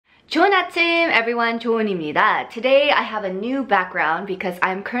좋은 아침 everyone, Joan입니다. Today I have a new background because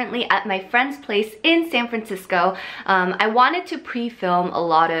I'm currently at my friend's place in San Francisco. I wanted to pre-film a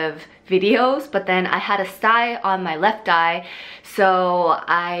lot of videos, but then I had a sty on my left eye, so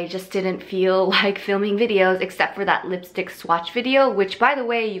I just didn't feel like filming videos except for that lipstick swatch video, which by the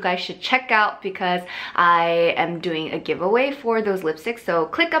way you guys should check out because I am doing a giveaway for those lipsticks. So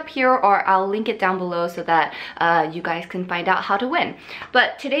click up here or I'll link it down below so that you guys can find out how to win.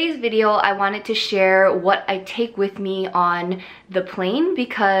 But today's video I wanted to share what I take with me on the plane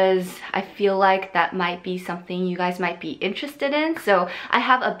because I feel like that might be something you guys might be interested in. So I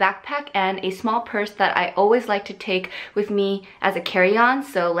have a backpack and a small purse that I always like to take with me as a carry-on,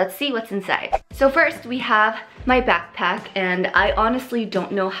 so let's see what's inside. So first we have my backpack, and I honestly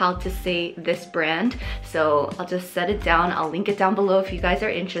don't know how to say this brand, so I'll just set it down. I'll link it down below if you guys are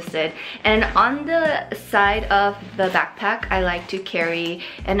interested. And on the side of the backpack I like to carry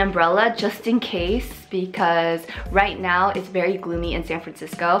an umbrella just in case, because right now it's very gloomy in San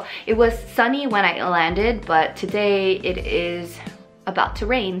Francisco. It was sunny when I landed, but today it is about to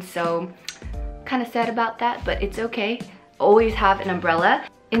rain, so kind of sad about that, but it's okay. Always have an umbrella.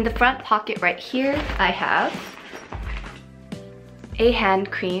 In the front pocket right here, I have a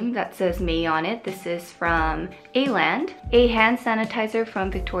hand cream that says May on it. This is from A-Land. A hand sanitizer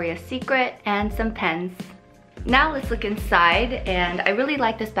from Victoria's Secret, and some pens. Now let's look inside, and I really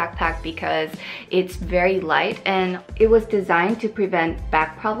like this backpack because it's very light and it was designed to prevent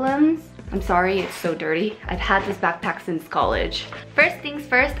back problems. I'm sorry, it's so dirty. I've had this backpack since college. First things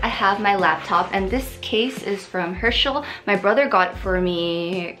first, I have my laptop, and this case is from Herschel. My brother got it for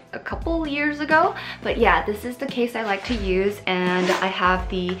me a couple years ago, but yeah, this is the case I like to use, and I have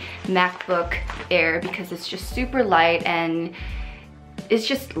the MacBook Air because it's just super light and it's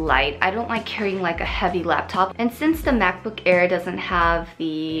just light. I don't like carrying like a heavy laptop. And since the MacBook Air doesn't have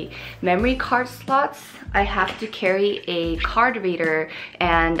the memory card slots, I have to carry a card reader,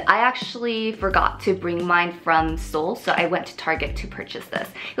 and I actually forgot to bring mine from Seoul, so I went to Target to purchase this.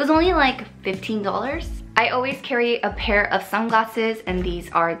 It was only like $15. I always carry a pair of sunglasses, and these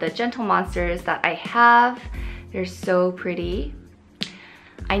are the Gentle Monsters that I have. They're so pretty.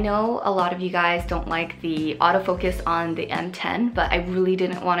 I know a lot of you guys don't like the autofocus on the M10, but I really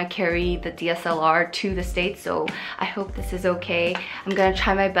didn't want to carry the DSLR to the States, so I hope this is okay. I'm gonna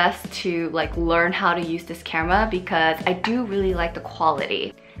try my best to like learn how to use this camera because I do really like the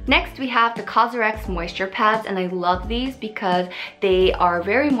quality. Next, we have the Cosrx moisture pads, and I love these because they are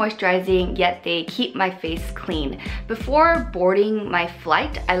very moisturizing, yet they keep my face clean. Before boarding my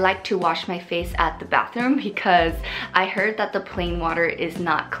flight, I like to wash my face at the bathroom because I heard that the plain water is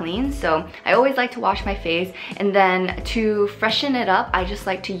not clean, so I always like to wash my face. And then to freshen it up, I just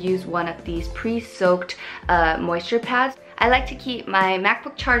like to use one of these pre-soaked moisture pads. I like to keep my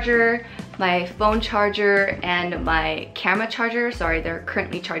MacBook charger, my phone charger, and my camera charger, sorry, they're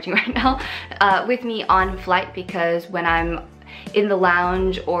currently charging right now, with me on flight because when I'm in the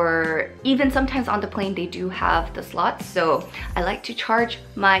lounge or even sometimes on the plane, they do have the slots, so I like to charge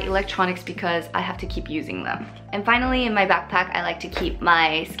my electronics because I have to keep using them. And finally, in my backpack, I like to keep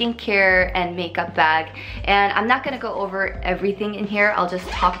my skincare and makeup bag. And I'm not gonna go over everything in here. I'll just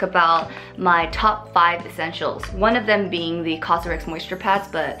talk about my top 5 essentials. One of them being the Cosrx moisture pads,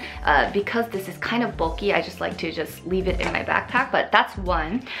 but because this is kind of bulky, I just like to just leave it in my backpack, but that's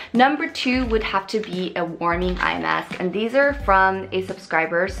one. Number 2 would have to be a warming eye mask, and these are from a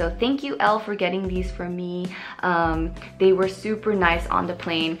subscriber, so thank you, Elle, for getting these for me. They were super nice on the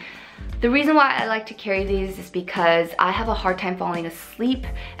plane. The reason why I like to carry these is because I have a hard time falling asleep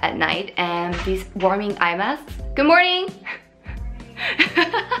at night, and these warming eye masks... Good morning!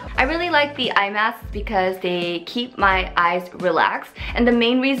 I really like the eye masks because they keep my eyes relaxed, and the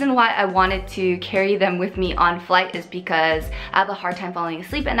main reason why I wanted to carry them with me on flight is because I have a hard time falling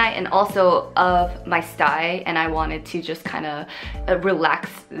asleep at night and also of my sty, and I wanted to just kind of relax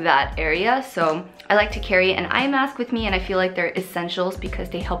that area. So I like to carry an eye mask with me, and I feel like they're essentials because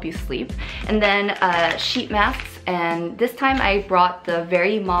they help you sleep. And then sheet masks, and this time I brought the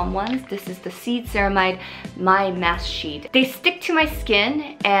Very Mom ones. This is the Seed Ceramide My Mask Sheet. They stick to my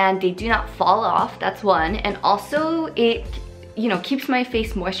skin and they do not fall off, that's one. And also it, you know, keeps my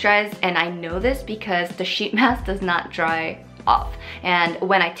face moisturized, and I know this because the sheet mask does not dry off. And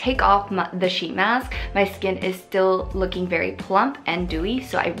when I take off the sheet mask, my skin is still looking very plump and dewy,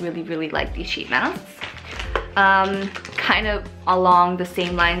 so I really like these sheet masks. Kind of along the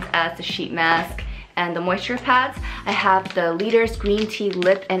same lines as the sheet mask, and the moisture pads. I have the Leader's Green Tea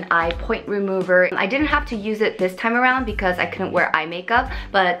Lip and Eye Point Remover. I didn't have to use it this time around because I couldn't wear eye makeup,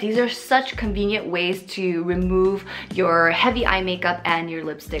 but these are such convenient ways to remove your heavy eye makeup and your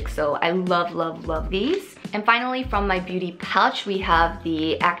lipstick. So I love, love, love these. And finally, from my beauty pouch, we have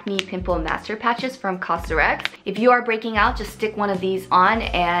the Acne Pimple Master Patches from Cosrx. If you are breaking out, just stick one of these on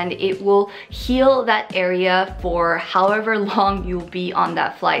and it will heal that area for however long you'll be on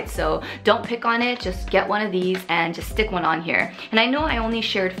that flight. So don't pick on it, just get one of these and just stick one on here. And I know I only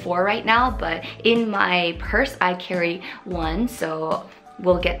shared 4 right now, but in my purse, I carry 1, so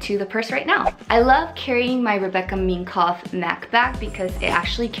we'll get to the purse right now. I love carrying my Rebecca Minkoff MAC bag because it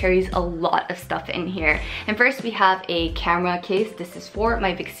actually carries a lot of stuff in here. And first we have a camera case. This is for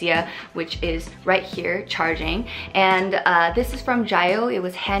my Vixia, which is right here charging. And this is from Jayo. It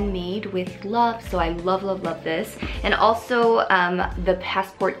was handmade with love, so I love, love, love this. And also the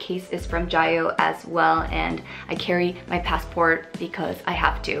passport case is from Jayo as well, and I carry my passport because I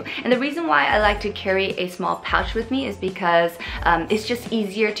have to. And the reason why I like to carry a small pouch with me is because it's just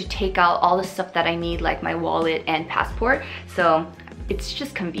easier to take out all the stuff that I need, like my wallet and passport, so it's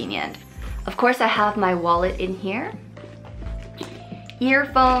just convenient. Of course, I have my wallet in here,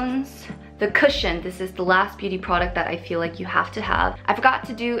 earphones, the cushion. This is the last beauty product that I feel like you have to have. I forgot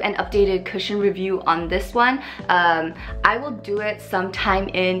to do an updated cushion review on this one. I will do it sometime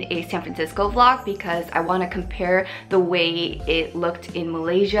in a San Francisco vlog because I want to compare the way it looked in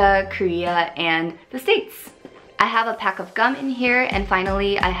Malaysia, Korea, and the States. I have a pack of gum in here, and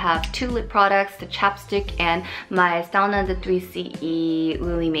finally I have 2 lip products, the chapstick and my Sauna the 3CE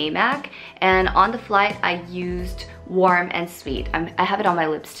Lily May MAC. And on the flight I used Warm and Sweet. I have it on my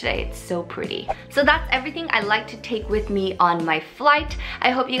lips today. It's so pretty. So that's everything I like to take with me on my flight.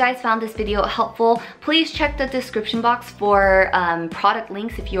 I hope you guys found this video helpful. Please check the description box for product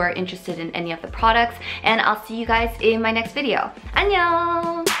links if you are interested in any of the products. And I'll see you guys in my next video.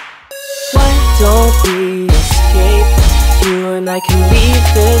 Annyeong! Why don't we escape? You and I can leave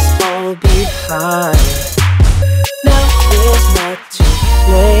this all behind. Now is not too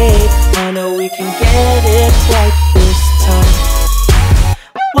late. I know we can get it right this time.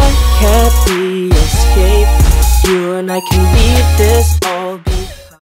 Why can't we escape? You and I can leave this all